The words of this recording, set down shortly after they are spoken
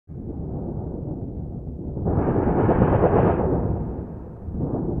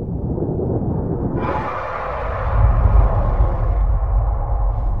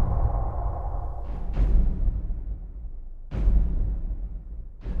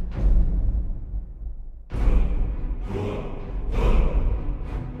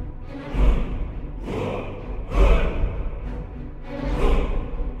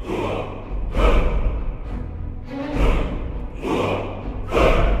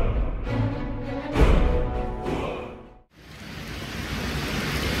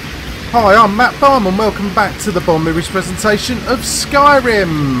Hi, I'm Matt Barm and welcome back to the Bomb Movies presentation of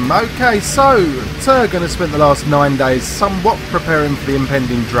Skyrim. Okay, so Tyrgan has spent the last 9 days somewhat preparing for the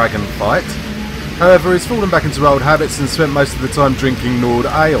impending dragon fight. However, he's fallen back into old habits and spent most of the time drinking Nord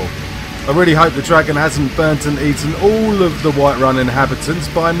Ale. I really hope the dragon hasn't burnt and eaten all of the Whiterun inhabitants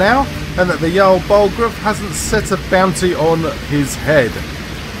by now, and that the Jarl Balgruuf hasn't set a bounty on his head.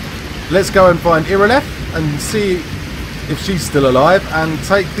 Let's go and find Irileth and see if she's still alive, and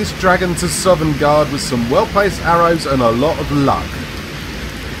take this dragon to Sovngarde with some well-placed arrows and a lot of luck.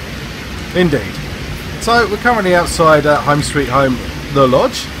 Indeed. So we're currently outside Home Sweet Home, the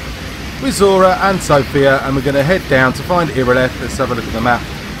lodge, with Zora and Sophia, and we're going to head down to find Irileth. Let's have a look at the map.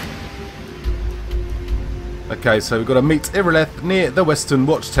 Okay, so we've got to meet Irileth near the Western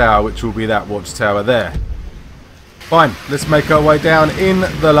Watchtower, which will be that watchtower there. Fine, let's make our way down in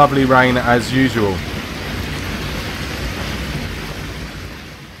the lovely rain as usual.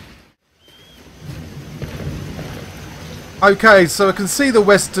 Okay, so I can see the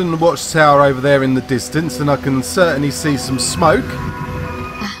Western Watchtower over there in the distance, and I can certainly see some smoke.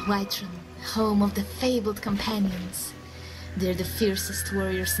 Ah, Whiterun, home of the fabled companions. They're the fiercest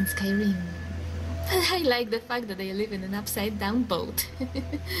warriors in Skyrim. I like the fact that they live in an upside-down boat.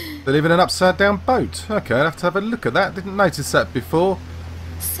 They live in an upside-down boat? Okay, I'll have to have a look at that. Didn't notice that before.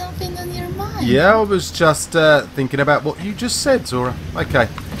 Something on your mind? Yeah, I was just thinking about what you just said, Zora. Okay.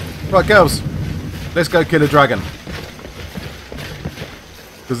 Right, girls. Let's go kill a dragon.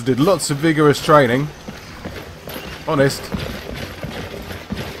 Because I did lots of vigorous training. Honest.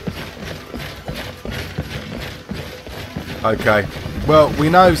 Okay. Well, we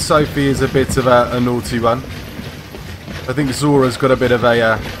know Sophie is a bit of a naughty one. I think Zora's got a bit of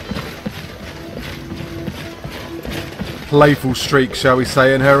a playful streak, shall we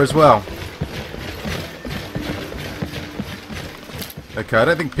say, in her as well. Okay, I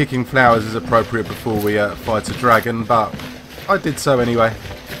don't think picking flowers is appropriate before we fight a dragon, but I did so anyway.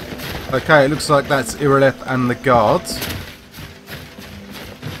 Okay, it looks like that's Irileth and the guards.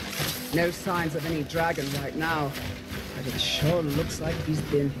 No signs of any dragon right now, but it sure looks like he's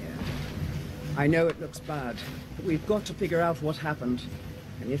been here. I know it looks bad, but we've got to figure out what happened,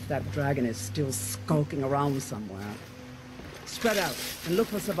 and if that dragon is still skulking around somewhere. Spread out and look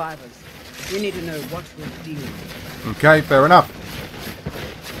for survivors. We need to know what we're dealing with. Okay, fair enough.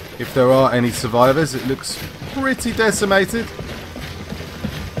 If there are any survivors, it looks pretty decimated.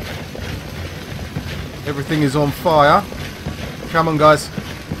 Everything is on fire. Come on, guys.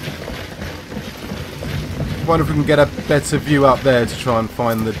 Wonder if we can get a better view up there to try and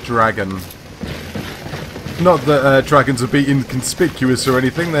find the dragon. Not that dragons would be inconspicuous or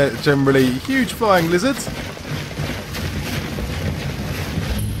anything. They're generally huge flying lizards. I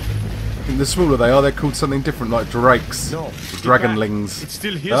think the smaller they are, they're called something different, like drakes. No, dragonlings. It's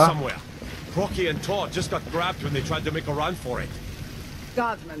still here somewhere. Rocky and Todd just got grabbed when they tried to make a run for it.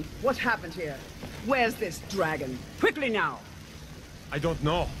 Guardsman, what happened here? Where's this dragon? Quickly now! I don't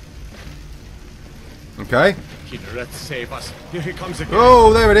know. Okay. Let's save us. Here he comes again.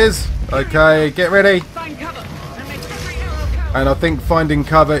 Oh, there it is. Okay, get ready. Find cover and make every arrow count. And I think finding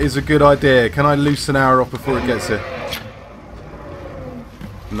cover is a good idea. Can I loose an arrow off before it gets here?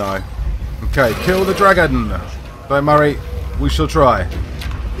 No. Okay, kill the dragon. Don't worry, we shall try.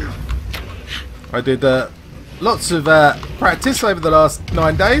 I did lots of practice over the last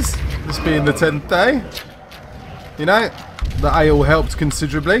 9 days. This being the 10th day. You know, the ale helped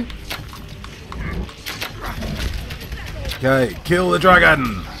considerably. Okay, kill the dragon.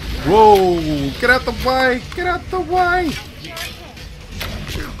 Whoa, get out the way, get out the way.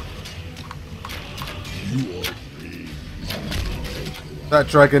 That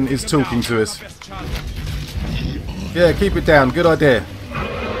dragon is talking to us. Yeah, keep it down, good idea.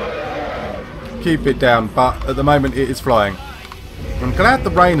 Keep it down, but at the moment it is flying. I'm glad the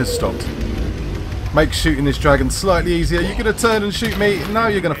rain has stopped. Makes shooting this dragon slightly easier. You're going to turn and shoot me? No,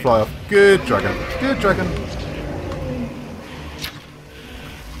 you're going to fly off. Good dragon. Good dragon.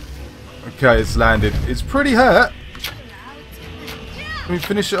 Okay, it's landed. It's pretty hurt. Can we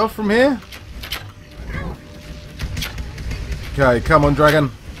finish it off from here? Okay, come on, dragon.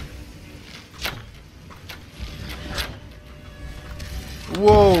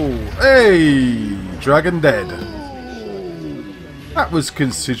 Whoa. Hey! Dragon dead. That was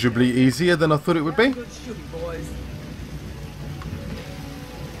considerably easier than I thought it would be. Good shooting, boys.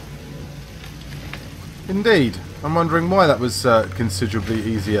 Indeed. I'm wondering why that was considerably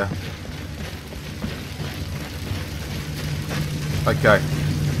easier. Okay.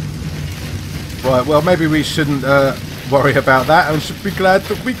 Right, well, maybe we shouldn't worry about that and should be glad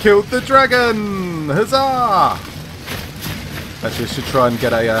that we killed the dragon! Huzzah! Actually, I should try and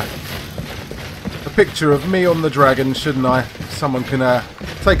get a picture of me on the dragon, shouldn't I? Someone can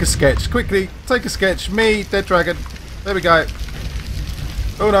take a sketch. Quickly, take a sketch. Me, dead dragon. There we go.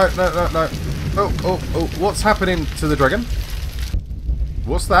 Oh, no. Oh, what's happening to the dragon?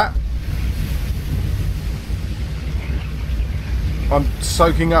 What's that? I'm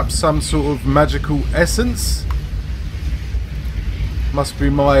soaking up some sort of magical essence. Must be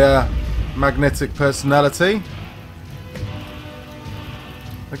my magnetic personality.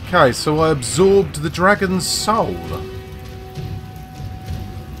 Okay, so I absorbed the dragon's soul.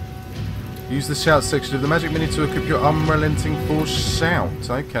 Use the shout section of the magic mini to equip your unrelenting force shout.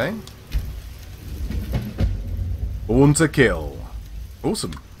 Okay. Born to kill.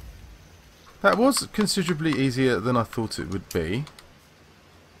 Awesome. That was considerably easier than I thought it would be.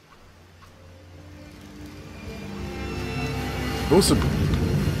 Awesome.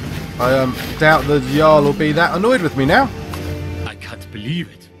 I doubt the Jarl will be that annoyed with me now. I can't believe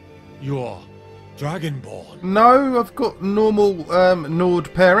it. You're Dragonborn. No, I've got normal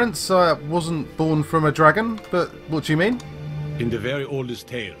Nord parents. I wasn't born from a dragon, but what do you mean? In the very oldest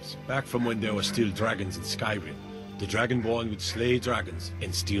tales, back from when there were still dragons in Skyrim, the Dragonborn would slay dragons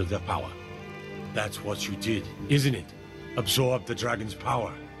and steal their power. That's what you did, isn't it? Absorb the dragon's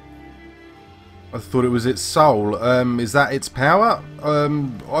power. I thought it was its soul. Is that its power?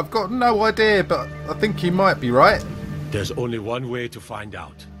 I've got no idea, but I think you might be right. There's only one way to find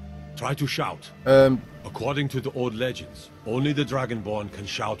out. Try to shout. According to the old legends, only the Dragonborn can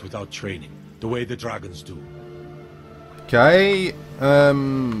shout without training, the way the dragons do. Okay.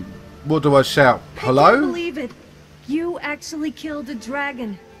 What do I shout? Hello? I can't believe it. You actually killed a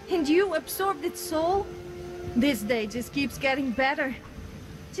dragon, and you absorbed its soul? This day just keeps getting better.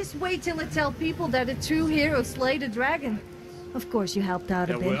 Just wait till I tell people that a true hero slayed a dragon. Of course you helped out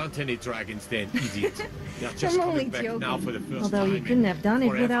a bit. There weren't any dragons then, idiot. You're just I'm only coming back joking. now for the first Although time you couldn't have done it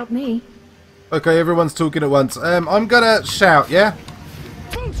forever. without me. Okay, everyone's talking at once. I'm gonna shout, yeah?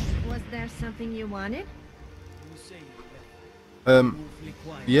 Was there something you wanted?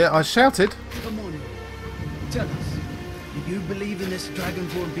 Yeah, I shouted. Come on, tell us. Do you believe in this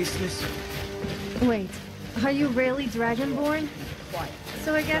Dragonborn business? Wait, are you really Dragonborn?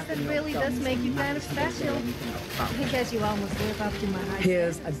 So I guess it really does make you kind of special. I guess you almost live up to my high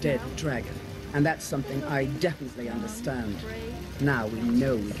Here's a standards dead now. dragon, and that's something I definitely understand. Now we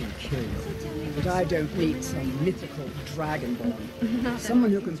know we can kill you. But I don't need some mythical Dragonborn.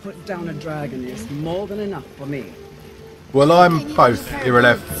 Someone who can put down a dragon is more than enough for me. Well, I'm both,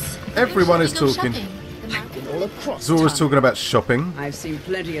 Irelef. Everyone is talking. All across Zora's town. talking about shopping. I've seen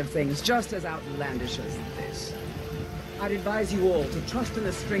plenty of things just as outlandish as this. I'd advise you all to trust in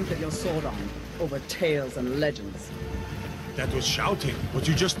the strength of your sword arm over tales and legends. That was shouting, what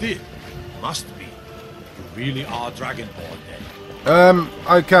you just did. Must be. You really are Dragonborn then.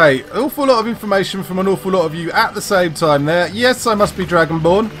 Okay. Awful lot of information from an awful lot of you at the same time there. Yes, I must be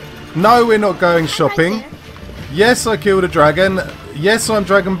Dragonborn. No, we're not going shopping. Yes, I killed a dragon. Yes, I'm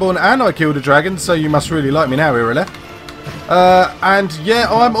Dragonborn and I killed a dragon, so you must really like me now, Irele. And yeah,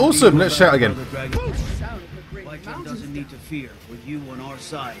 I'm awesome. Let's shout again. Whiterun doesn't need to fear with you on our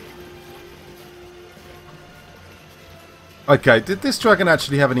side. Okay, did this dragon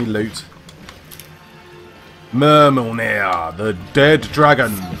actually have any loot? Murmilnir, the dead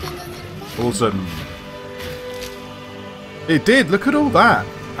dragon. Awesome. It did, look at all that.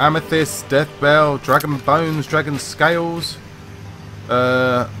 Amethyst, death bell, dragon bones, dragon scales.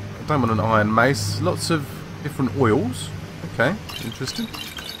 I don't want an iron mace. Lots of different oils. Okay, interesting.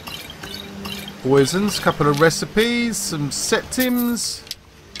 Poisons, couple of recipes, some septims.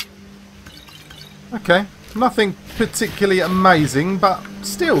 Okay, nothing particularly amazing, but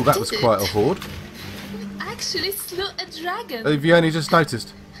still, that was quite a hoard. We actually slew a dragon. Have you only just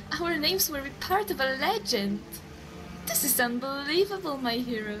noticed? Our names were part of a legend. This is unbelievable, my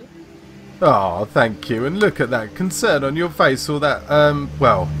hero. Oh, thank you. And look at that concern on your face, or that,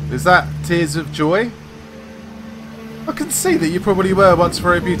 well, is that tears of joy? I can see that you probably were once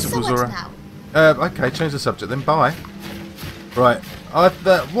very beautiful, So what Zora. now? Okay, change the subject then. Bye. Right.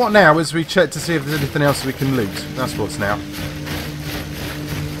 What now is we check to see if there's anything else we can loot. That's what's now.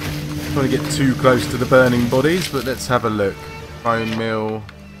 Don't want to get too close to the burning bodies, but let's have a look. Bone meal.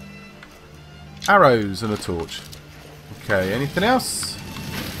 Arrows and a torch. Okay, anything else?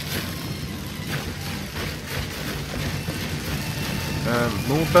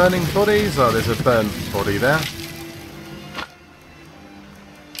 More burning bodies? Oh, there's a burnt body there.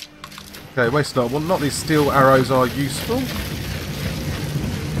 Okay, waste not. Well, not these steel arrows are useful.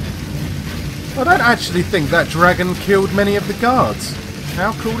 I don't actually think that dragon killed many of the guards.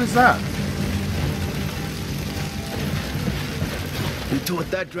 How cool is that? We taught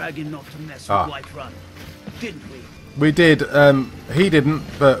that dragon not to mess with Whiterun, didn't we? We did. He didn't,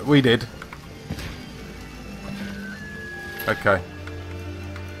 but we did. Okay.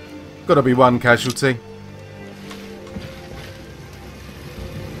 Gotta be one casualty.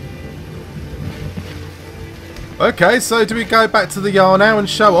 Okay, so do we go back to the Jarl now and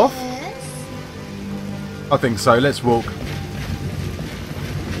show off? Yes. I think so. Let's walk.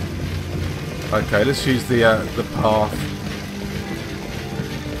 Okay, let's use the path.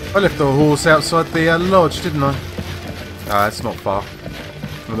 I left the horse outside the lodge, didn't I? Ah, it's not far.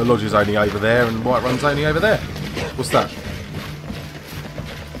 And the lodge is only over there, and Whiterun's only over there. What's that?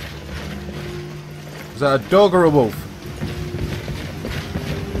 Is that a dog or a wolf?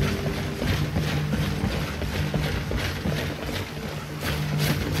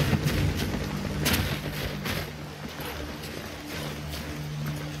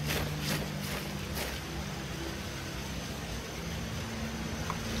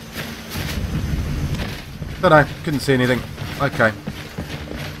 Don't know, couldn't see anything. Okay.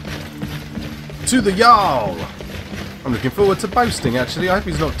 To the Jarl! I'm looking forward to boasting, actually. I hope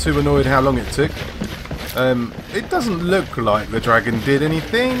he's not too annoyed how long it took. It doesn't look like the dragon did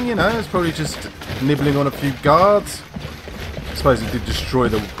anything, you know. It's probably just nibbling on a few guards. I suppose it did destroy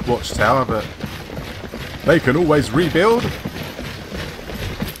the watchtower, but they can always rebuild.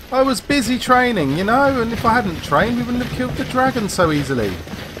 I was busy training, you know, and if I hadn't trained, we wouldn't have killed the dragon so easily.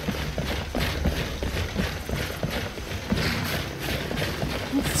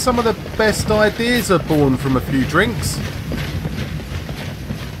 Some of the best ideas are born from a few drinks.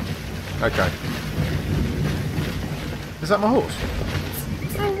 Okay. Is that my horse?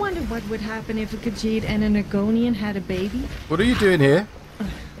 I wonder what would happen if a Khajiit and an Argonian had a baby. What are you doing here?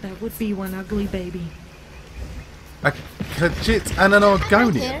 That would be one ugly baby. A Khajiit and an I'm right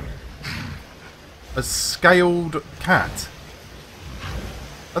Argonian? here. A scaled cat?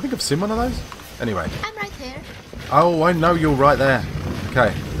 I think I've seen one of those. Anyway. I'm right here. Oh, I know you're right there.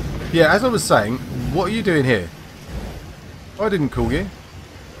 Okay. Yeah, as I was saying, what are you doing here? I didn't call you.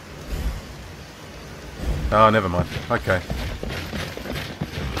 Oh, never mind. Okay.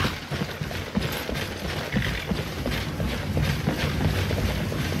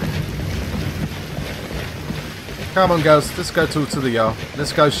 Come on, girls. Let's go talk to the Jarl.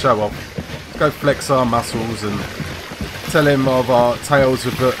 Let's go show off. Let's go flex our muscles and tell him of our tales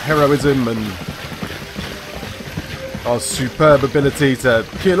of heroism and our superb ability to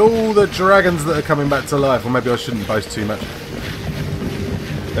kill all the dragons that are coming back to life. Or maybe I shouldn't boast too much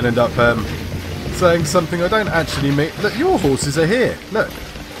and end up saying something I don't actually mean. Look, your horses are here. Look.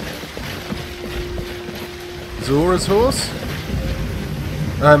 Zora's horse?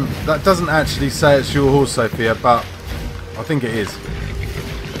 That doesn't actually say it's your horse, Sophia, but I think it is.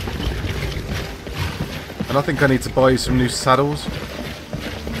 And I think I need to buy you some new saddles.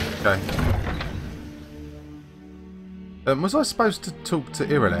 Okay. Was I supposed to talk to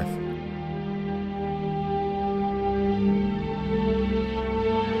Irileth?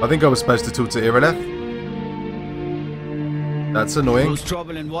 I think I was supposed to talk to Irileth. That's annoying. Cause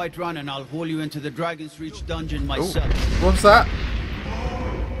trouble in Whiterun and I'll haul you into the Dragon's Reach dungeon myself. Ooh, what's that?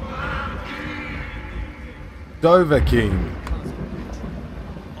 Dover King.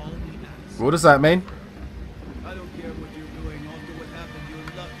 What does that mean? I don't care what you're doing. After what happened, you're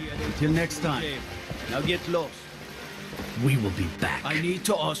lucky. Until next time. Now get lost. We will be back. I need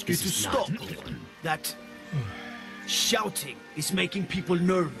to ask you This to is stop. not over. That shouting is making people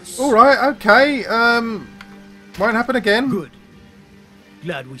nervous. Alright, okay. Won't happen again. Good.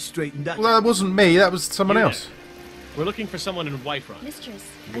 Glad we straightened that. Well, that wasn't me, that was someone You else. We're looking for someone in Whiterun. Mistress.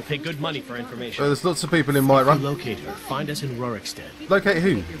 We'll pay good money for information. There's lots of people in If you Whiterun. locate her, find us in Rorikstead. Locate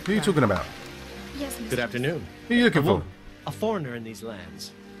who? Who are you talking about? Yes, mistress. Good afternoon. Who are you looking A for? woman, a foreigner in these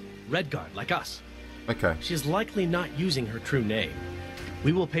lands. Redguard, like us. Okay. She is likely not using her true name.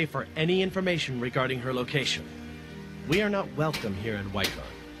 We will pay for any information regarding her location. We are not welcome here in Whiterun.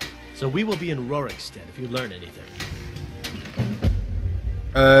 So we will be in Rorikstead if you learn anything.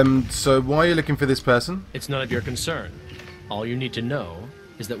 So why are you looking for this person? It's none of your concern. All you need to know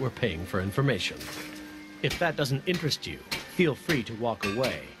is that we're paying for information. If that doesn't interest you, feel free to walk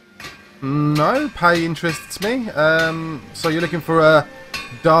away. No, pay interests me. So you're looking for a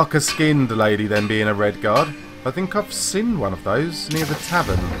darker skinned lady than being a Redguard. I think I've seen one of those near the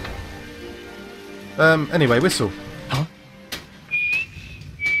tavern. Anyway, whistle. Huh?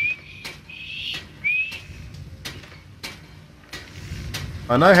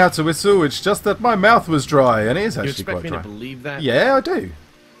 I know how to whistle, it's just that my mouth was dry, and it is You actually expect quite me dry. to believe that? Yeah, I do.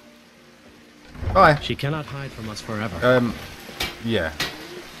 Bye. She cannot hide from us forever. Yeah.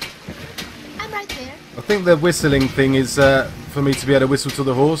 I'm right there. I think the whistling thing is for me to be able to whistle to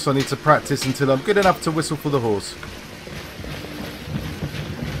the horse. I need to practice until I'm good enough to whistle for the horse.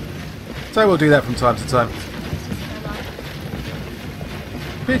 So we'll do that from time to time.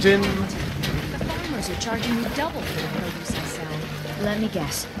 Pigeon. The farmers are charging me double for the produce I sell. Let me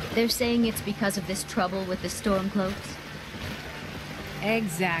guess. They're saying it's because of this trouble with the stormcloaks?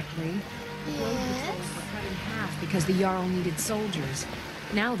 Exactly. Yes? We're cut in half because the Jarl needed soldiers.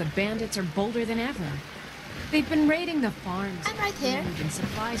 Now the bandits are bolder than ever. They've been raiding the farms. I'm right here. And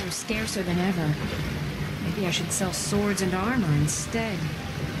supplies are scarcer than ever. Maybe I should sell swords and armor instead.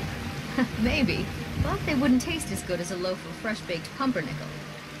 Maybe. But they wouldn't taste as good as a loaf of fresh-baked pumpernickel.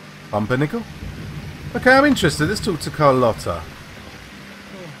 Pumpernickel? Okay, I'm interested. Let's talk to Carlotta.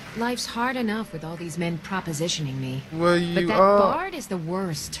 Life's hard enough with all these men propositioning me. Well, But you that are bard is the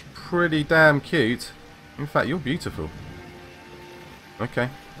worst. pretty damn cute. In fact, you're beautiful. Okay,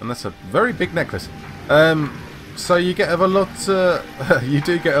 and that's a very big necklace. So you get a lot. You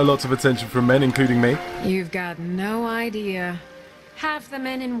do get a lot of attention from men, including me. You've got no idea. Half the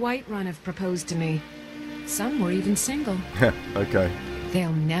men in Whiterun have proposed to me. Some were even single. Okay.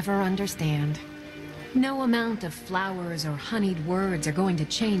 They'll never understand. No amount of flowers or honeyed words are going to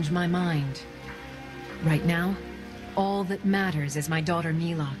change my mind. Right now, all that matters is my daughter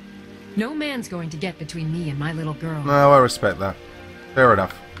Mila. No man's going to get between me and my little girl. No, I respect that. Fair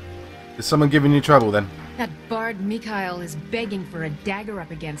enough. Is someone giving you trouble then? That bard Mikhail is begging for a dagger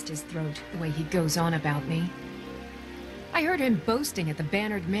up against his throat, the way he goes on about me. I heard him boasting at the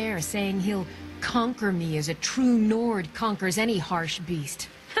Bannered Mare, saying he'll conquer me as a true Nord conquers any harsh beast.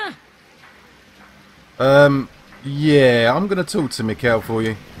 Huh. Yeah, I'm gonna talk to Mikhail for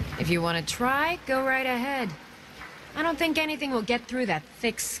you. If you want to try, go right ahead. I don't think anything will get through that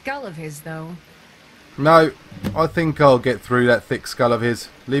thick skull of his, though. No, I think I'll get through that thick skull of his.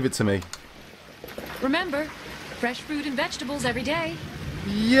 Leave it to me. Remember, fresh fruit and vegetables every day.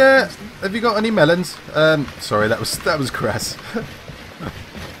 Yeah. Have you got any melons? Sorry, that was crass.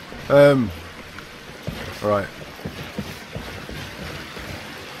 Right.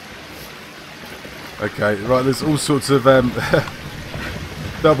 Okay, right, there's all sorts of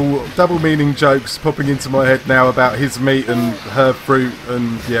double meaning jokes popping into my head now about his meat and her fruit,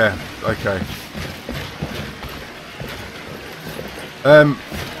 and yeah, okay.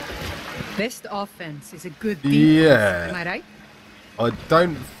 Best offense is a good defense, Yeah. am I right? I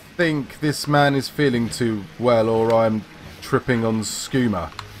don't think this man is feeling too well, or I'm tripping on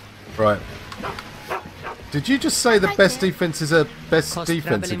skooma. Right. Did you just say the best defense is a best Cause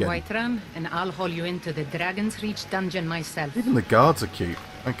defense trouble in again? Whiterun, and I'll haul you into the Dragon's Reach dungeon myself. Even the guards are cute.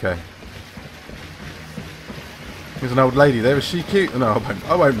 Okay. There's an old lady there. Is she cute? No,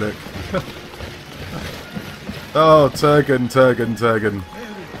 I won't look. Oh, Tyrgan.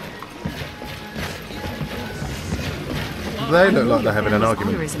 They look like they're having an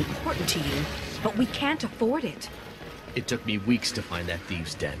argument. Honor is important to you, but we can't afford it. It took me weeks to find that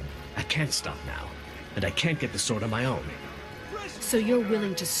thieves' den. I can't stop now. And I can't get the sword on my own. So you're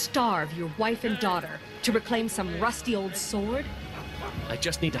willing to starve your wife and daughter to reclaim some rusty old sword? I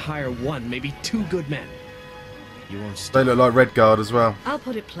just need to hire one, maybe two good men. You won't stop. They look like Redguard as well. I'll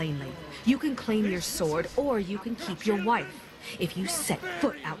put it plainly. You can claim your sword, or you can keep your wife. If you set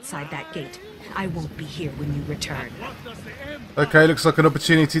foot outside that gate, I won't be here when you return. Okay, looks like an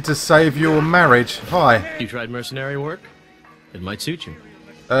opportunity to save your marriage. Hi. You tried mercenary work? It might suit you.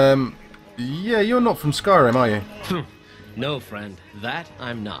 Yeah, you're not from Skyrim, are you? No, friend. That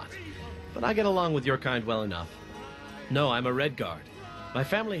I'm not. But I get along with your kind well enough. No, I'm a Redguard. My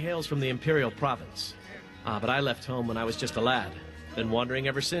family hails from the Imperial Province. But I left home when I was just a lad. Been wandering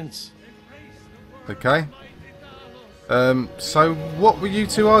ever since. Okay. So what were you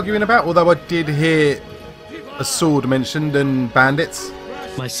two arguing about? Although I did hear a sword mentioned and bandits.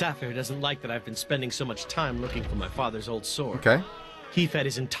 My Sapphire doesn't like that I've been spending so much time looking for my father's old sword. Okay. He fed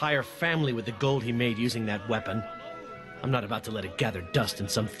his entire family with the gold he made using that weapon. I'm not about to let it gather dust in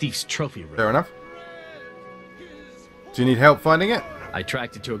some thief's trophy room. Fair enough. Do you need help finding it? I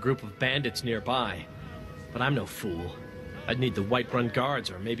tracked it to a group of bandits nearby. But I'm no fool. I'd need the Whiterun guards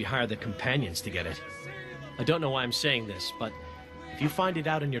or maybe hire the companions to get it. I don't know why I'm saying this, but if you find it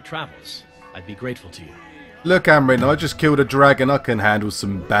out in your travels, I'd be grateful to you. Look, Amrin, I just killed a dragon. I can handle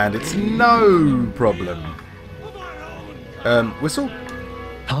some bandits. No problem. Whistle?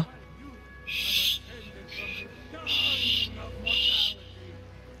 Huh?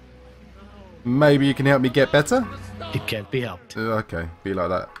 Maybe you can help me get better? It can't be helped. Okay, be like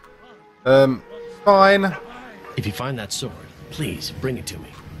that. Fine. If you find that sword, please bring it to me.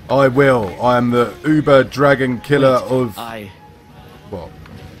 I will. I am the Uber Dragon Killer of... I... What?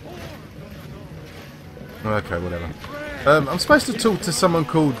 Okay, whatever. I'm supposed to talk to someone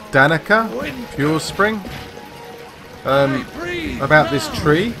called Danica, Pure Spring, about this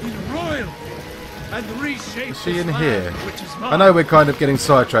tree. Is she in here? I know we're kind of getting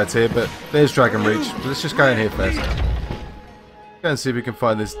sidetracked here, but there's Dragon Reach. Let's just go in here first. Go and see if we can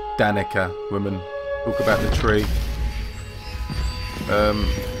find this Danica woman. Talk about the tree.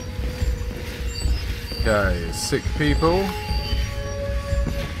 Okay, sick people.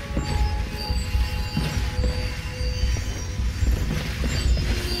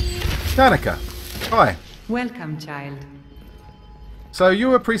 Danica, hi. Welcome, child. So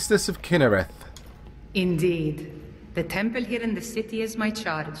you're a priestess of Kinnereth. Indeed. The temple here in the city is my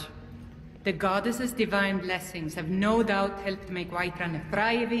charge. The goddess's divine blessings have no doubt helped make Whiterun a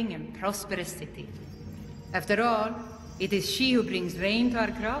thriving and prosperous city. After all, it is she who brings rain to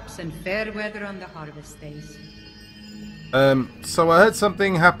our crops and fair weather on the harvest days. So I heard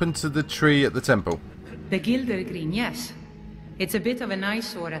something happened to the tree at the temple. The Gilder Green, yes. It's a bit of an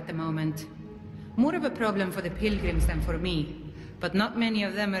eyesore at the moment. More of a problem for the pilgrims than for me, but not many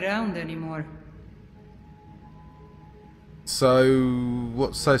of them around anymore. So,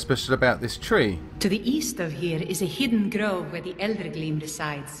 what's so special about this tree? To the east of here is a hidden grove where the Eldergleam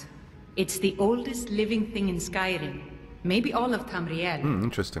resides. It's the oldest living thing in Skyrim. Maybe all of Tamriel.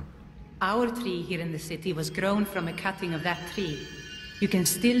 Interesting. Our tree here in the city was grown from a cutting of that tree. You can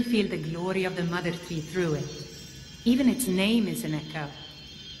still feel the glory of the mother tree through it. Even its name is an echo.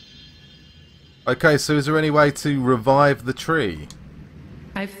 Okay, so is there any way to revive the tree?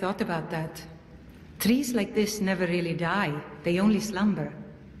 I've thought about that. Trees like this never really die. They only slumber.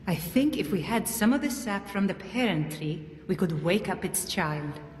 I think if we had some of the sap from the parent tree, we could wake up its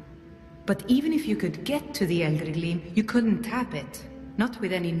child. But even if you could get to the Eldergleam, you couldn't tap it. Not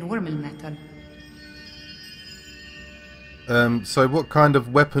with any normal metal. So what kind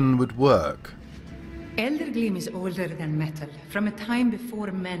of weapon would work? Eldergleam is older than metal, from a time before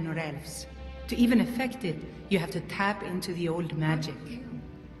men or elves. To even affect it, you have to tap into the old magic.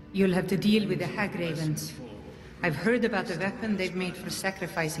 You'll have to deal with the Hag Ravens. I've heard about the weapon they've made for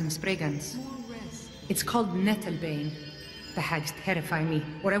sacrificing Spriggans. It's called Nettlebane. The hags terrify me,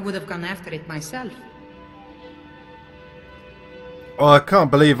 or I would have gone after it myself. Oh, I can't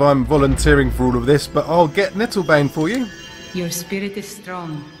believe I'm volunteering for all of this, but I'll get Nettlebane for you. Your spirit is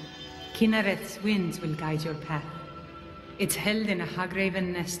strong. Kinnereth's winds will guide your path. It's held in a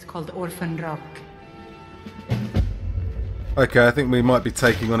Hagraven nest called Orphan Rock. Okay, I think we might be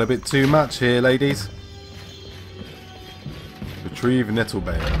taking on a bit too much here, ladies. Retrieve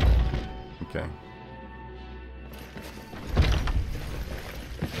Nettlebane. Okay.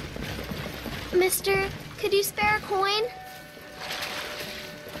 Mister, could you spare a coin?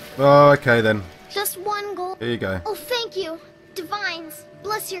 Oh, okay then. Just one gold. Here you go. Oh, thank you. Divines,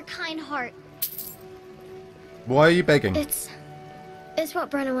 bless your kind heart. Why are you begging? It's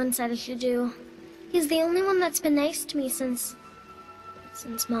what Brennan said I should do. He's the only one that's been nice to me since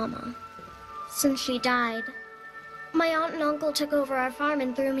Mama. Since she died. My aunt and uncle took over our farm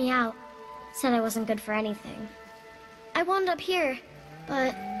and threw me out. Said I wasn't good for anything. I wound up here,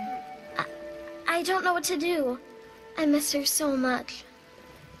 but I don't know what to do. I miss her so much.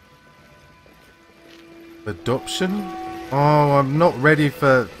 Adoption? Oh, I'm not ready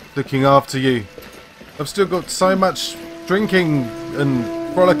for looking after you. I've still got so much drinking and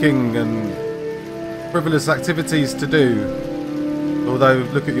frolicking and frivolous activities to do. Although,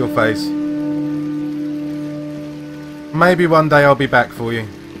 look at your face. Maybe one day I'll be back for you.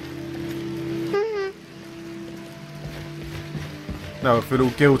 No, I feel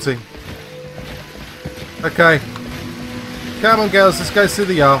all guilty. Okay. Come on, girls, let's go see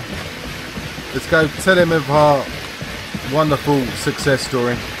the Jarl. Let's go tell him of our wonderful success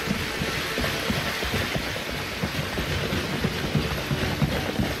story.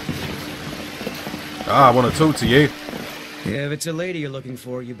 Ah, I want to talk to you. Yeah, if it's a lady you're looking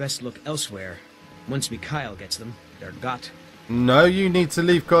for, you best look elsewhere. Once Mikhail gets them, they're got. No, you need to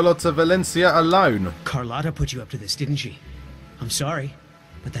leave Carlotta Valencia alone. Carlotta put you up to this, didn't she? I'm sorry,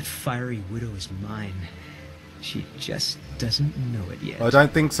 but that fiery widow is mine. She just doesn't know it yet. I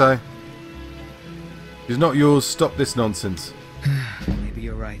don't think so. She's not yours. Stop this nonsense. Maybe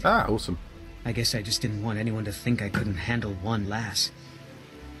you're right. Ah, awesome. I guess I just didn't want anyone to think I couldn't handle one lass.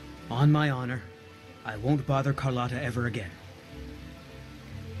 On my honor, I won't bother Carlotta ever again.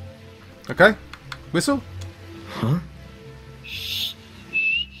 Okay. Whistle? Huh?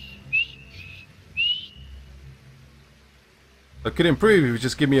 I could improve if you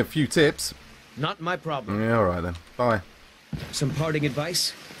just give me a few tips. Not my problem. Yeah, alright then. Bye. Some parting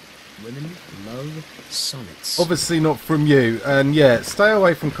advice? Women love sonnets. Obviously not from you. And yeah, stay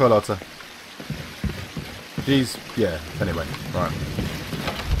away from Carlotta. She's... yeah, anyway, right.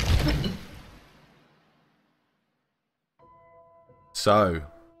 So,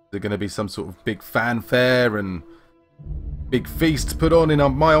 there's going to be some sort of big fanfare and big feast put on in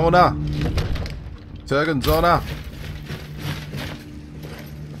my honour. Tyrgan's honour.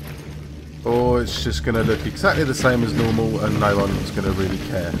 Or it's just going to look exactly the same as normal and no one's going to really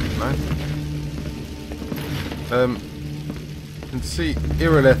care, no? You can see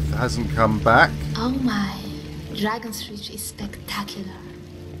Irileth hasn't come back. Oh my, Dragon's Reach is spectacular.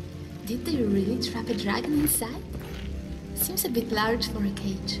 Did they really trap a dragon inside? Seems a bit large for a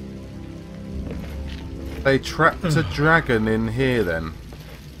cage. They trapped a dragon in here then.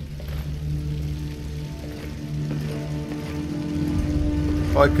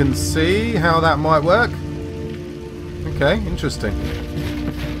 I can see how that might work. Okay, interesting.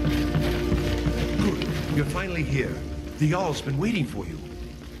 Good. You're finally here. The Jarl's been waiting for you.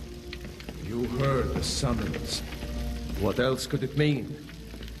 You heard the summons. What else could it mean?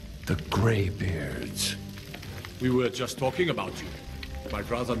 The Greybeards. We were just talking about you. My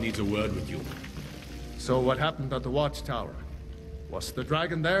brother needs a word with you. So what happened at the watchtower? Was the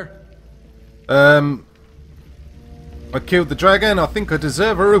dragon there? I killed the dragon. I think I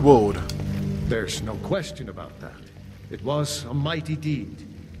deserve a reward. There's no question about that. It was a mighty deed.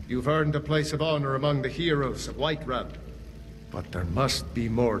 You've earned a place of honor among the heroes of Whiterun. But there must be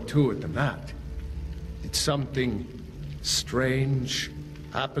more to it than that. Did something strange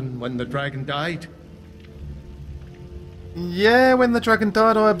happen when the dragon died? Yeah, when the dragon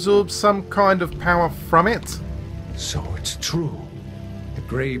died, I absorbed some kind of power from it. So it's true. The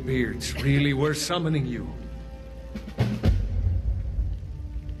Greybeards really were summoning you.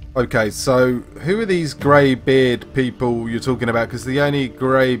 Okay, so who are these grey-beard people you're talking about? Because the only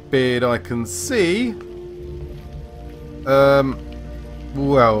grey-beard I can see... well,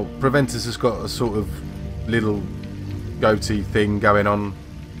 Preventus has got a sort of little goatee thing going on.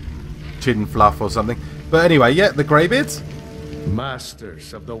 Chin fluff or something. But anyway, yeah, the greybeards.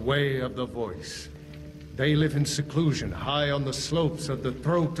 Masters of the Way of the Voice. They live in seclusion high on the slopes of the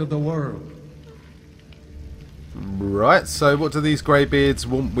throat of the world. Right, so what do these greybeards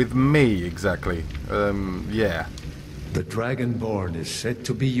want with me exactly? Yeah. The Dragonborn is said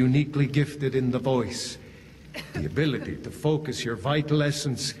to be uniquely gifted in the voice. The ability to focus your vital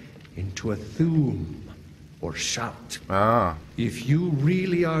essence into a thum, or shout. Ah. If you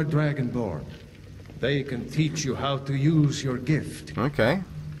really are Dragonborn, they can teach you how to use your gift. Okay.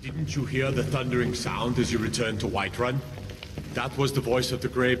 Didn't you hear the thundering sound as you returned to Whiterun? That was the voice of the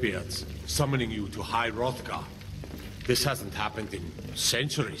Greybeards, summoning you to High Hrothgar. This hasn't happened in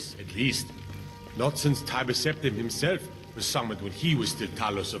centuries, at least. Not since Tiber Septim himself was summoned when he was still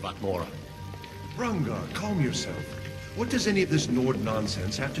Talos of Atmora. Rangar, calm yourself. What does any of this Nord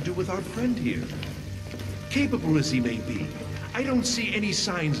nonsense have to do with our friend here? Capable as he may be, I don't see any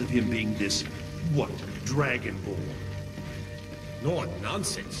signs of him being this, what, Dragonborn. Nord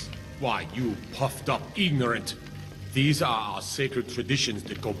nonsense? Why, you puffed up ignorant. These are our sacred traditions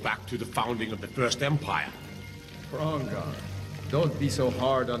that go back to the founding of the First Empire. Rangar, don't be so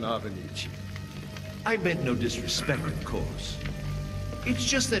hard on Avenici. I meant no disrespect, of course. It's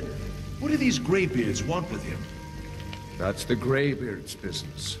just that, what do these Greybeards want with him? That's the Greybeards'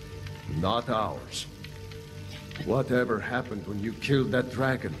 business, not ours. Whatever happened when you killed that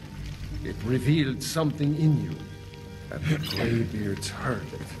dragon, it revealed something in you, and the Greybeards heard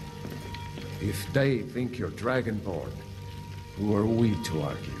it. If they think you're Dragonborn, who are we to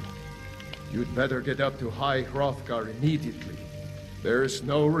argue? You'd better get up to High Hrothgar immediately. There's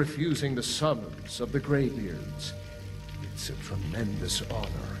no refusing the summons of the Greybeards. It's a tremendous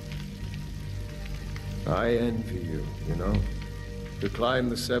honor. I envy you, you know? To climb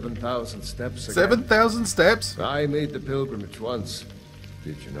the 7,000 steps again. 7,000 steps? I made the pilgrimage once.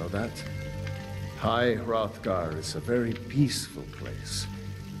 Did you know that? High Hrothgar is a very peaceful place.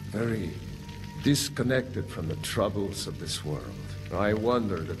 Very disconnected from the troubles of this world. I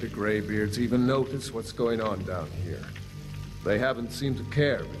wonder that the Greybeards even notice what's going on down here. They haven't seemed to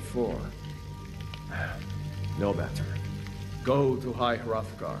care before. No matter. Go to High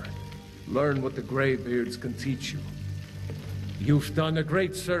Hrothgar. Learn what the Greybeards can teach you. You've done a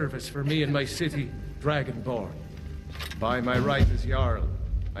great service for me and my city, Dragonborn. By my right as Jarl,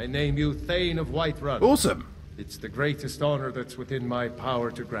 I name you Thane of Whiterun. Awesome. It's the greatest honor that's within my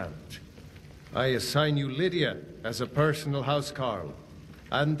power to grant. I assign you Lydia as a personal housecarl,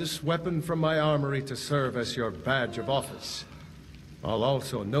 and this weapon from my armory to serve as your badge of office. I'll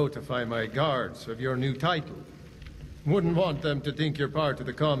also notify my guards of your new title. Wouldn't want them to think you're part of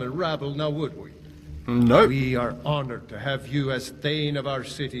the common rabble, now would we? No. We are honored to have you as Thane of our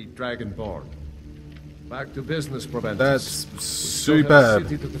city, Dragonborn. Back to business, Proventus. That's superb.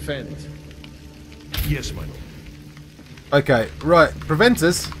 City to defend. Yes, my lord. Okay, right.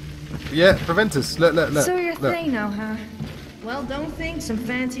 Preventers. Yeah, Preventers. Look. So you're look. Thane now, huh? Well, don't think some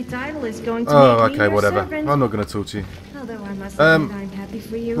fancy title is going to Oh, make me okay, your whatever. servant. I'm not going to talk to you. Although I must admit I'm happy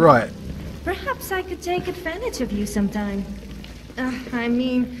for you. Right. Perhaps I could take advantage of you sometime. I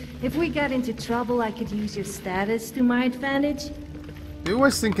mean, if we got into trouble, I could use your status to my advantage. You're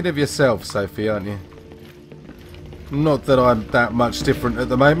always thinking of yourself, Sophie, aren't you? Not that I'm that much different at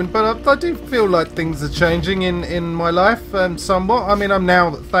the moment, but I do feel like things are changing in my life somewhat. I mean, I'm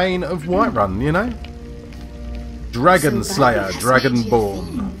now Thane of Whiterun, you know? Dragon So Slayer, Barbie has made you Dragonborn.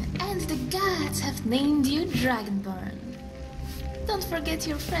 Thane, and the gods have named you Dragonborn. Don't forget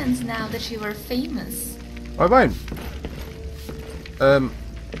your friends now that you are famous. I won't.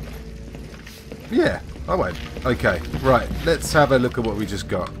 Yeah, I won't. Okay, right. Let's have a look at what we just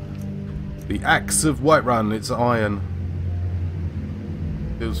got. The Axe of Whiterun. It's iron.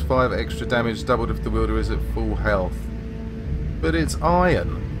 Deals 5 extra damage, doubled if the wielder is at full health. But it's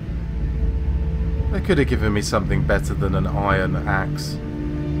iron. They could have given me something better than an iron axe.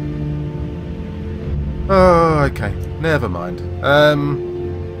 Oh, okay. Never mind.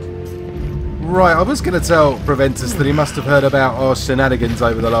 Right, I was going to tell Proventus that he must have heard about our shenanigans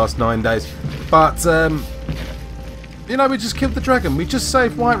over the last 9 days. But, you know, we just killed the dragon. We just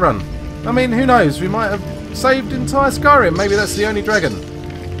saved Whiterun. I mean, who knows? We might have saved entire Skyrim. Maybe that's the only dragon.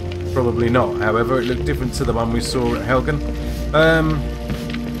 Probably not. However, it looked different to the one we saw at Helgen.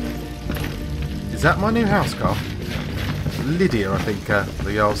 Is that my new house, Carl? Lydia, I think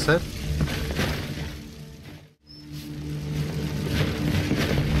the Jarl said.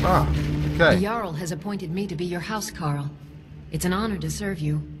 Ah, okay. The Jarl has appointed me to be your house, Carl. It's an honor to serve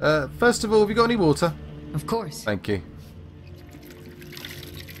you. First of all, have you got any water? Of course. Thank you.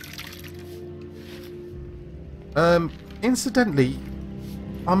 Incidentally,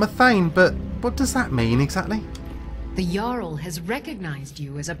 I'm a Thane, but what does that mean exactly? The Jarl has recognized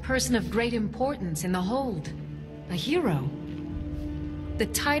you as a person of great importance in the Hold. A hero. The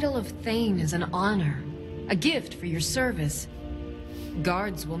title of Thane is an honor. A gift for your service.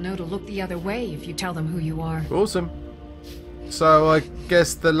 Guards will know to look the other way if you tell them who you are. Awesome. So I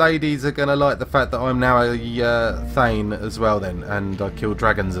guess the ladies are going to like the fact that I'm now a Thane as well then, and I kill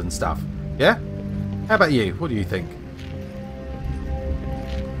dragons and stuff. Yeah? How about you? What do you think?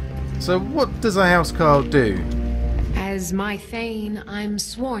 So what does a housecarl do? As my Thane, I'm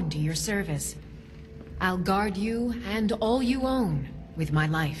sworn to your service. I'll guard you and all you own with my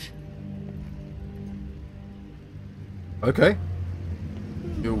life. Okay.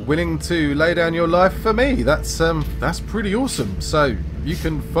 You're willing to lay down your life for me. That's pretty awesome. So you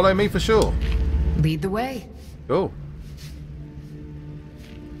can follow me for sure. Lead the way. Cool.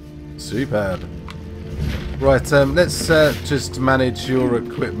 Superb. Right, let's just manage your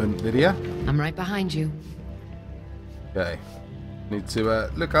equipment, Lydia. I'm right behind you. Okay. Need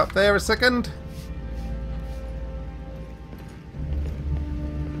to look up there a second.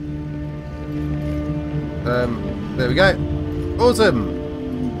 There we go. Awesome.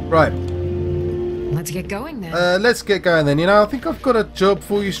 Right. Let's get going then. Let's get going then. You know, I think I've got a job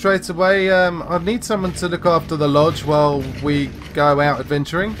for you straight away. I need someone to look after the lodge while we go out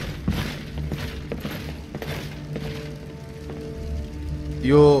adventuring.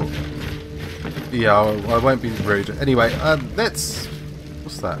 Yeah, I won't be rude. Anyway, let's...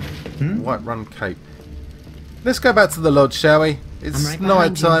 What's that? Whiterun Cape. Let's go back to the lodge, shall we? It's right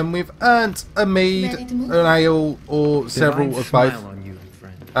night behind time. We've earned a mead, Ready to move? an ale, or several Divine of both. smile on you,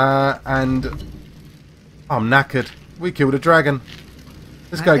 friend. And I'm knackered. We killed a dragon.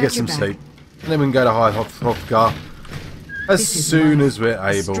 Let's I've go got get your some back. sleep. And then we can go to High Hrothgar as This is soon life. as we're The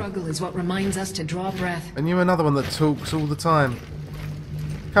able. struggle is what reminds us to draw breath. And you're another one that talks all the time.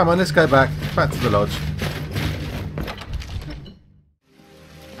 Come on, let's go back to the lodge.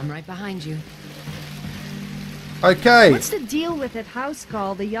 I'm right behind you. Okay. What's the deal with that house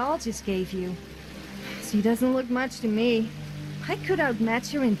call the Jarl just gave you? She doesn't look much to me. I could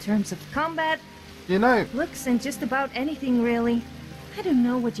outmatch her in terms of combat, You know, looks, and just about anything, really. I don't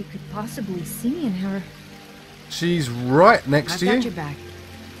know what you could possibly see in her. she's right next I've to got you. your back.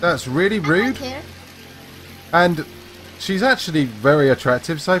 That's really rude. Here. And she's actually very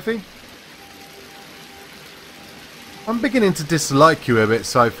attractive, Sophie. I'm beginning to dislike you a bit,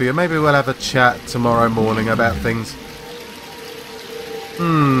 Sophie. Maybe we'll have a chat tomorrow morning about things.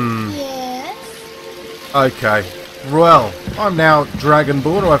 Yes. Okay. Well, I'm now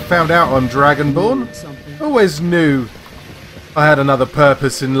Dragonborn, or I found out I'm Dragonborn. Always knew I had another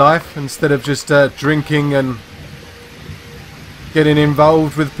purpose in life, instead of just drinking and getting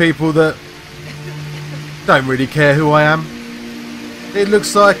involved with people that Don't really care who I am. It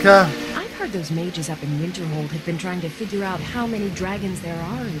looks like, I've heard those mages up in Winterhold have been trying to figure out how many dragons there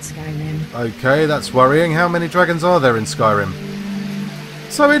are in Skyrim. Okay, that's worrying. How many dragons are there in Skyrim?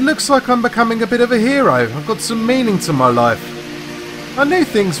 So it looks like I'm becoming a bit of a hero. I've got some meaning to my life. I knew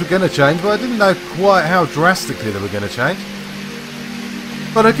things were going to change, but I didn't know quite how drastically they were going to change.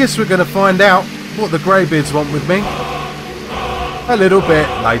 But I guess we're going to find out what the Greybeards want with me a little bit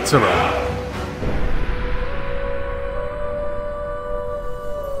later on.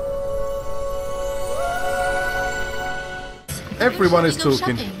 Everyone is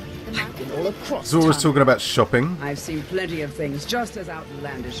talking. All across Zora's town. talking about shopping. I've seen plenty of things just as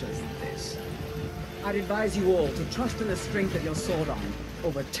outlandish as this. I'd advise you all to trust in the strength of your sword arm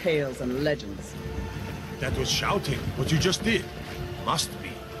over tales and legends. That was shouting, what you just did. Must be.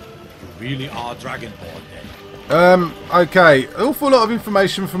 You really are Dragonborn then. Okay. Awful lot of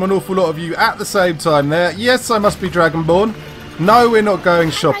information from an awful lot of you at the same time there. Yes, I must be Dragonborn. No, we're not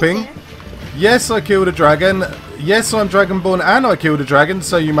going shopping. Yes, I killed a dragon. Yes, I'm Dragonborn and I killed a dragon,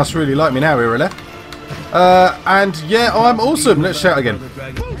 so you must really like me now, Irile. And yeah, I'm awesome. Let's shout again.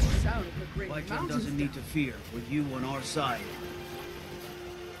 Whiterun doesn't need to fear with you on our side.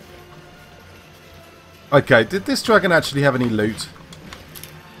 Okay, did this dragon actually have any loot?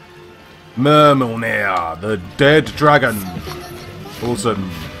 Murmilnir, the dead dragon. Awesome.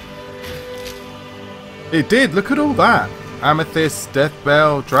 It did, look at all that. Amethyst, death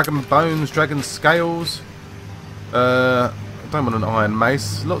bell, dragon bones, dragon scales. I don't want an iron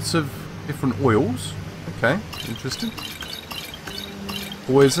mace. Lots of different oils. Okay, interesting.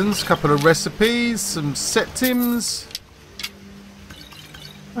 Poisons, couple of recipes, some septims.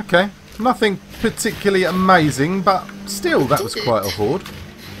 Okay, nothing particularly amazing, but still, that was quite a hoard.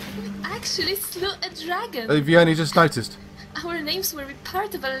 Actually slew a dragon. Have you only just noticed? Our names were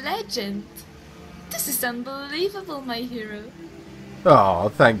part of a legend. This is unbelievable, my hero. Oh,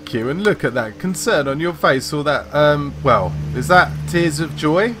 thank you. And look at that concern on your face. Or that, well, is that tears of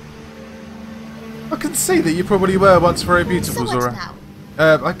joy? I can see that you probably were once very beautiful, So what Zora.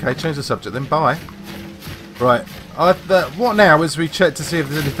 now? Okay, change the subject then. Bye. Right. What now is we check to see if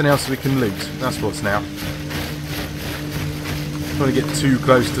there's anything else we can loot. That's what's now. Don't want to get too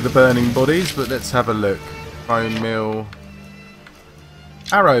close to the burning bodies, but let's have a look. Bone meal.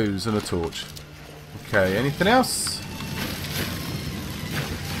 Arrows and a torch. Okay, anything else?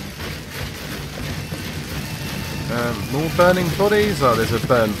 More burning bodies? Oh, there's a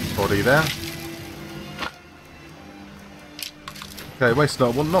burnt body there. Okay, waste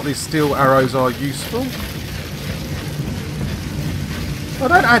not. Well, not these steel arrows are useful. I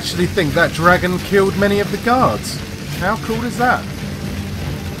don't actually think that dragon killed many of the guards. How cool is that?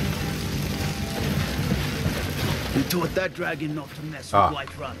 We taught that dragon not to mess with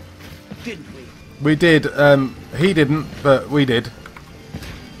Whiterun, didn't we? We did. He didn't, but we did.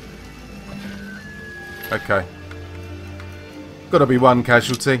 Okay. Gotta be one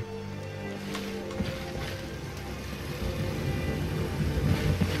casualty.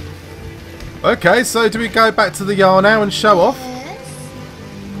 Okay, so do we go back to the Jarl now and show off?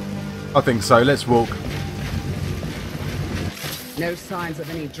 I think so. Let's walk. No signs of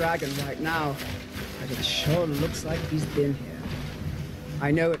any dragon right now, but it sure looks like he's been here.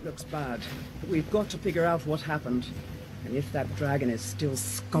 I know it looks bad, but we've got to figure out what happened, and if that dragon is still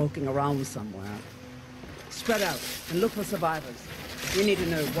skulking around somewhere. Spread out and look for survivors. We need to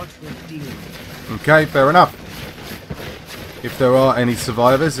know what we're dealing with. Okay, fair enough. If there are any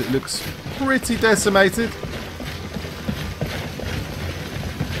survivors, it looks pretty decimated.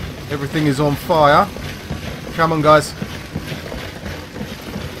 Everything is on fire. Come on, guys.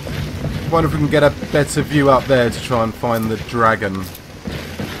 Wonder if we can get a better view up there to try and find the dragon.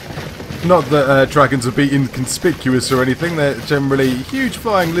 Not that dragons would be inconspicuous or anything. They're generally huge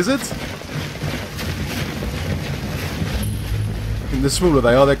flying lizards. The smaller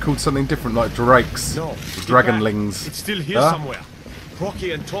they are, they're called something different, like drakes. No, dragonlings. It's still here somewhere.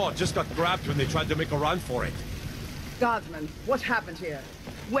 Crocky and Todd just got grabbed when they tried to make a run for it. Guardsman, what happened here?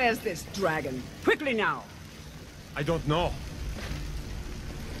 Where's this dragon? Quickly now! I don't know.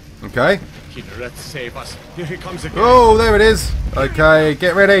 Okay. Killer, let's save us. Here he comes again. Oh, there it is. Okay,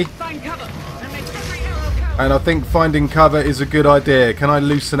 get ready. Find cover and make every arrow count. And I think finding cover is a good idea. Can I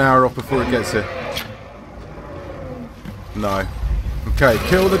loose an arrow off before it gets here? No. Okay,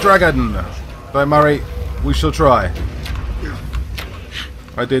 kill the dragon. Don't worry, we shall try.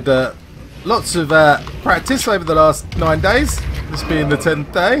 I did lots of practice over the last 9 days. This being the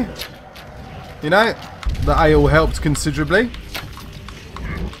 10th day. You know, the ale helped considerably.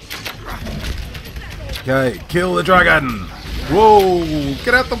 Okay, kill the dragon. Whoa!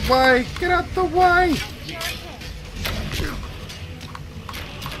 Get out the way! Get out the way!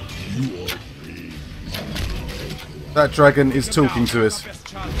 That dragon is talking to us.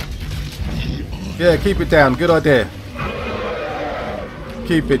 Yeah, keep it down. Good idea.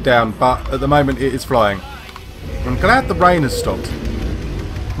 Keep it down, but at the moment it is flying. I'm glad the rain has stopped.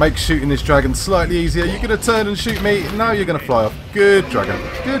 Makes shooting this dragon slightly easier. You're going to turn and shoot me? No, you're going to fly off. Good dragon.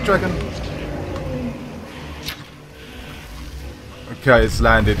 Good dragon. Okay, it's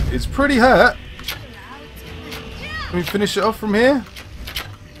landed. It's pretty hurt. Can we finish it off from here?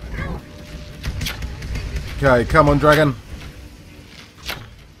 Okay, come on, dragon.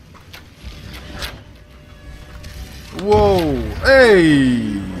 Whoa!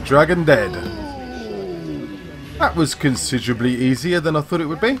 Hey! Dragon dead. That was considerably easier than I thought it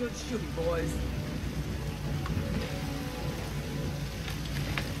would be.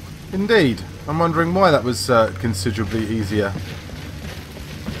 Indeed. I'm wondering why that was considerably easier.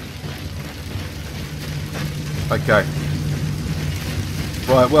 Okay.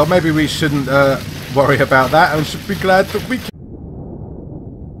 Right, well, maybe we shouldn't worry about that and should be glad that we can.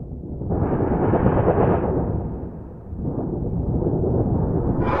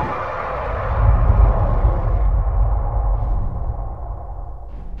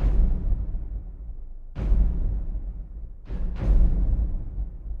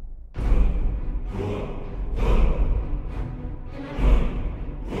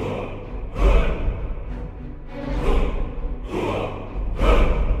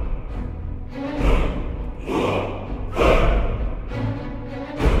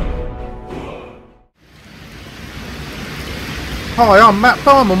 Hi, I'm Matt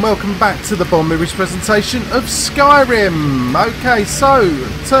Baum and welcome back to the Bond Movies presentation of Skyrim. Okay, so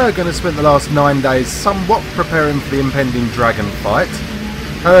Tyrgan has spent the last 9 days somewhat preparing for the impending dragon fight.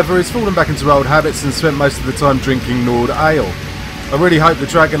 However, he's fallen back into old habits and spent most of the time drinking Nord Ale. I really hope the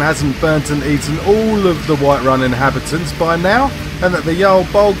dragon hasn't burnt and eaten all of the Whiterun inhabitants by now, and that the Jarl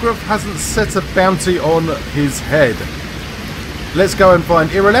Balgruuf hasn't set a bounty on his head. Let's go and find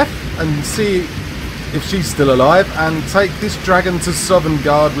Irileth and see if she's still alive, and take this dragon to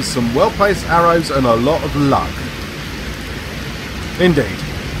Sovngarde with some well-placed arrows and a lot of luck. Indeed.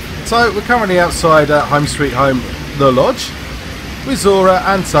 So we're currently outside Home Sweet Home, the lodge, with Zora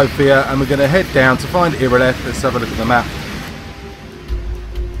and Sophia, and we're going to head down to find Irileth. Let's have a look at the map.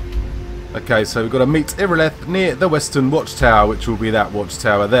 Okay, so we've got to meet Irileth near the Western Watchtower, which will be that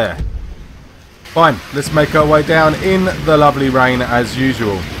watchtower there. Fine, let's make our way down in the lovely rain as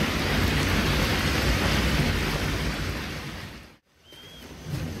usual.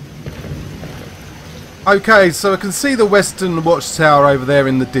 Okay, so I can see the Western Watchtower over there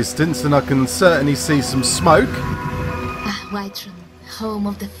in the distance, and I can certainly see some smoke. Ah, Whiterun, home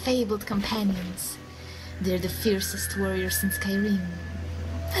of the fabled companions. They're the fiercest warriors in Skyrim.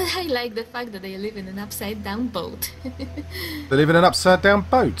 I like the fact that they live in an upside-down boat. They live in an upside-down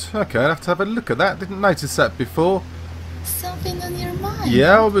boat? Okay, I'll have to have a look at that. Didn't notice that before. Something on your mind?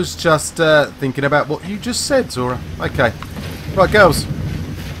 Yeah, I was just thinking about what you just said, Zora. Okay. Right, girls.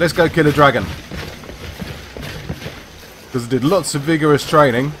 Let's go kill a dragon. Because I did lots of vigorous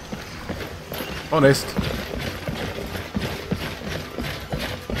training. Honest.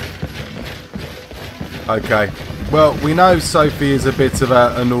 Okay. Well, we know Sophie is a bit of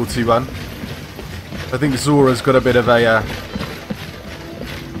a naughty one. I think Zora's got a bit of a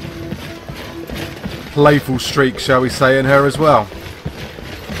playful streak, shall we say, in her as well.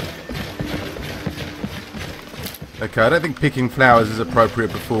 Okay, I don't think picking flowers is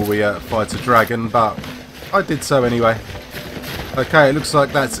appropriate before we fight a dragon, but I did so anyway. Okay, it looks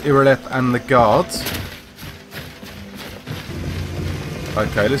like that's Irileth and the guards.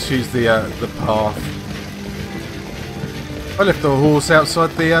 Okay, let's use the path. I left the horse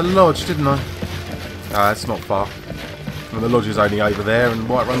outside the lodge, didn't I? Ah, that's not far. And the lodge is only over there, and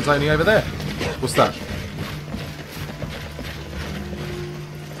Whiterun's only over there. What's that?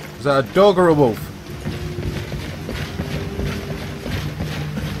 Is that a dog or a wolf?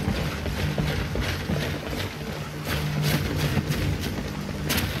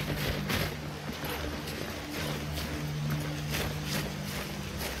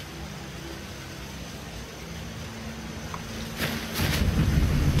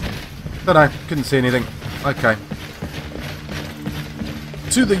 Don't know, couldn't see anything. Okay.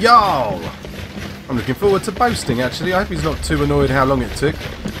 To the Jarl! I'm looking forward to boasting, actually. I hope he's not too annoyed how long it took.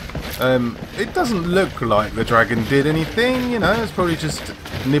 It doesn't look like the dragon did anything, you know. It's probably just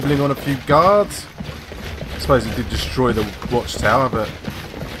nibbling on a few guards. I suppose it did destroy the watchtower, but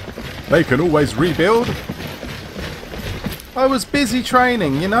they can always rebuild. I was busy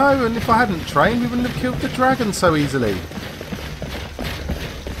training, you know, and if I hadn't trained, we wouldn't have killed the dragon so easily.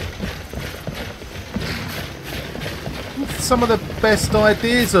 some of the best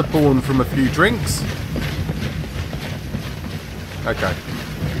ideas are born from a few drinks. Okay.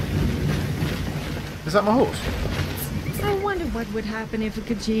 Is that my horse? I wonder what would happen if a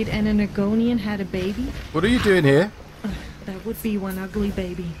Khajiit and an Argonian had a baby. What are you doing here? That would be one ugly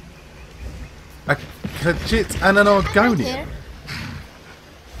baby. A Khajiit and an Argonian?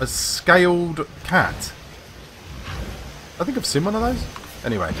 A scaled cat? I think I've seen one of those.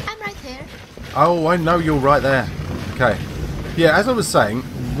 Anyway. I'm right here. Oh, I know you're right there. Okay. Yeah, as I was saying,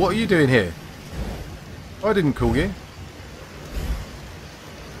 what are you doing here? I didn't call you.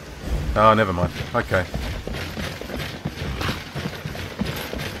 Oh, never mind. Okay.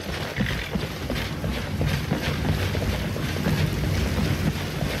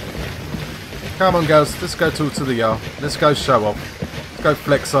 Come on, girls. Let's go talk to the Jarl. Let's go show off. Let's go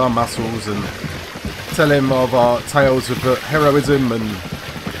flex our muscles and tell him of our tales of heroism and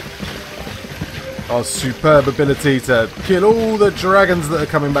our superb ability to kill all the dragons that are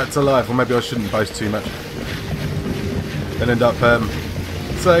coming back to life. Or maybe I shouldn't boast too much. And end up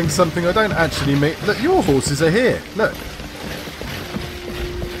saying something I don't actually mean. Look, your horses are here. Look.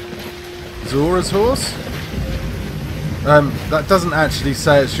 Zora's horse? That doesn't actually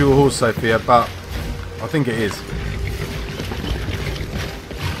say it's your horse, Sophia, but I think it is.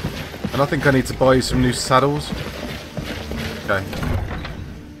 And I think I need to buy you some new saddles. Okay.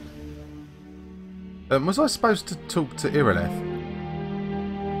 Was I supposed to talk to Irileth?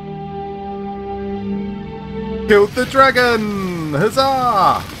 Killed the dragon!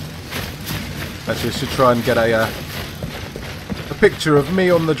 Huzzah! Actually, I should try and get a picture of me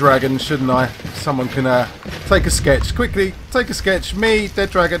on the dragon, shouldn't I? Someone can take a sketch. Quickly, take a sketch. Me, dead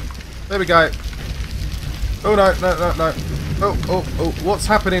dragon. There we go. Oh, no, no, no, no. Oh, what's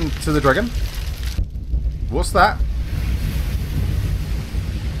happening to the dragon? What's that?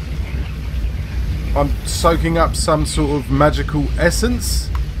 I'm soaking up some sort of magical essence.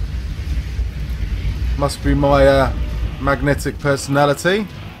 Must be my magnetic personality.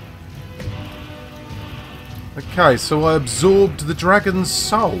 Okay, so I absorbed the dragon's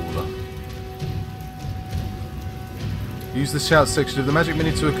soul. Use the shout section of the magic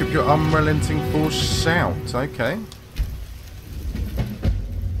mini to equip your unrelenting force shout. Okay.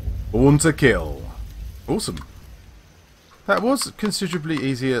 Born to kill. Awesome. That was considerably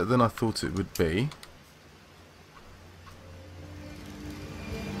easier than I thought it would be.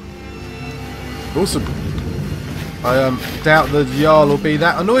 Awesome. I doubt the Jarl will be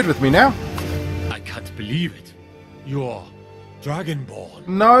that annoyed with me now. I can't believe it. You're Dragonborn.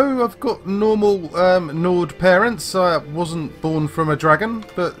 No, I've got normal Nord parents. I wasn't born from a dragon,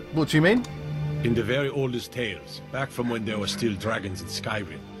 but what do you mean? In the very oldest tales, back from when there were still dragons in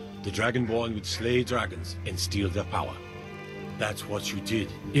Skyrim, the Dragonborn would slay dragons and steal their power. That's what you did,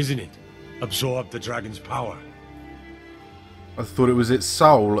 isn't it? Absorb the dragon's power. I thought it was its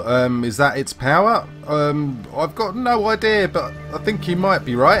soul. Is that its power? I've got no idea, but I think you might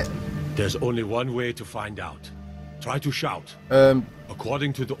be right. There's only one way to find out. Try to shout.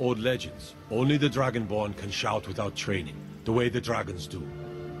 According to the old legends, only the Dragonborn can shout without training, the way the dragons do.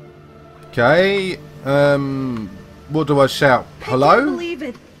 Okay. What do I shout? Hello? I can't believe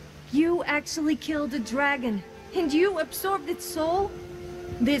it. You actually killed a dragon, and you absorbed its soul?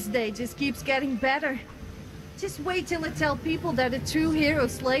 This day just keeps getting better. Just wait till I tell people that a true hero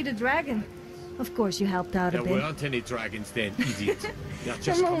slayed a dragon. Of course you helped out a bit. There weren't any dragons then, idiot. You're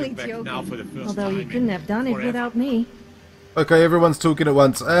just I'm only coming back joking. now for the first Although time you couldn't have done it forever. without me. Okay, everyone's talking at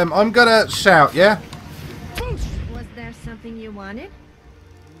once. I'm gonna shout, yeah? Was there something you wanted?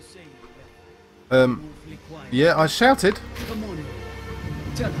 Yeah, I shouted. Come on,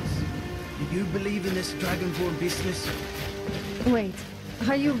 tell us. Do you believe in this Dragonborn business? Wait,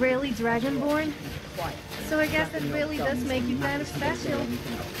 are you really Dragonborn? So I guess that really does make you kind of special.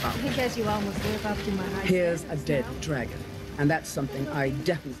 I guess you almost live up to my high Here's a standards dead now. dragon, and that's something I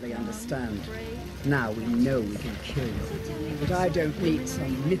definitely understand. Now we know we can kill you. But I don't need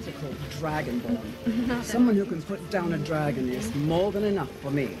some mythical Dragonborn. Someone who can put down a dragon is more than enough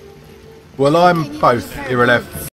for me. Well, I'm both, Irileth.